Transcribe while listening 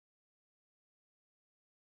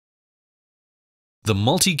The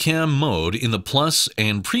Multicam mode in the Plus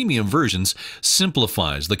and Premium versions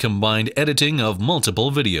simplifies the combined editing of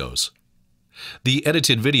multiple videos. The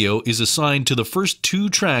edited video is assigned to the first 2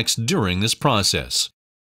 tracks during this process.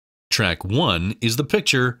 Track 1 is the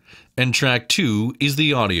picture, and track 2 is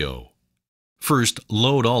the audio. First,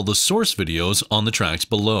 load all the source videos on the tracks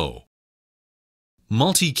below.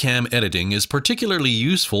 Multicam editing is particularly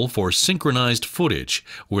useful for synchronized footage,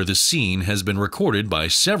 where the scene has been recorded by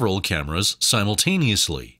several cameras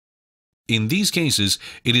simultaneously. In these cases,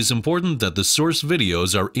 it is important that the source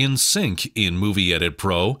videos are in sync in Movie Edit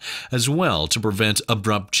Pro, as well to prevent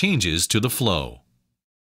abrupt changes to the flow.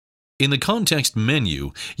 In the context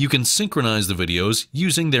menu, you can synchronize the videos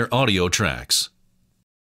using their audio tracks.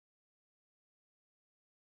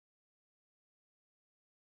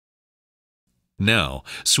 Now,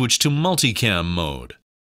 switch to Multicam mode.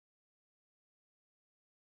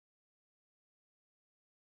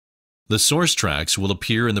 The source tracks will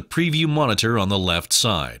appear in the preview monitor on the left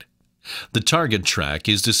side. The target track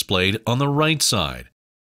is displayed on the right side.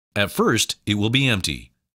 At first, it will be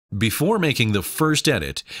empty. Before making the first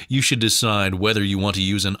edit, you should decide whether you want to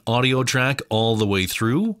use an audio track all the way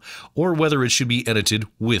through or whether it should be edited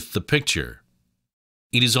with the picture.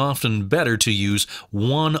 It is often better to use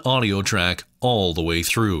one audio track all the way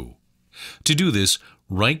through. To do this,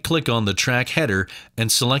 right-click on the track header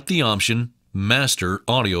and select the option Master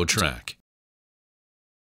Audio Track.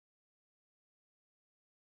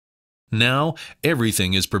 Now,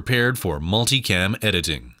 everything is prepared for multicam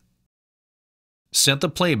editing. Set the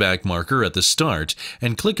playback marker at the start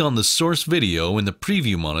and click on the source video in the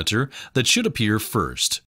preview monitor that should appear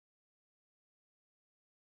first.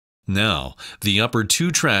 Now, the upper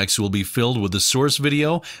 2 tracks will be filled with the source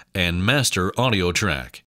video and master audio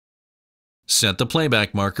track. Set the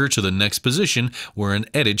playback marker to the next position where an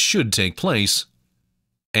edit should take place,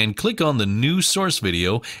 and click on the new source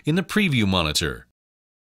video in the preview monitor.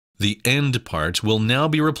 The end part will now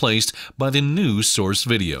be replaced by the new source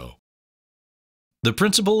video. The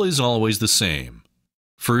principle is always the same.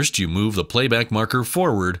 First, you move the playback marker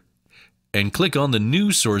forward and click on the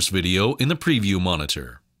new source video in the preview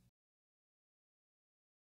monitor.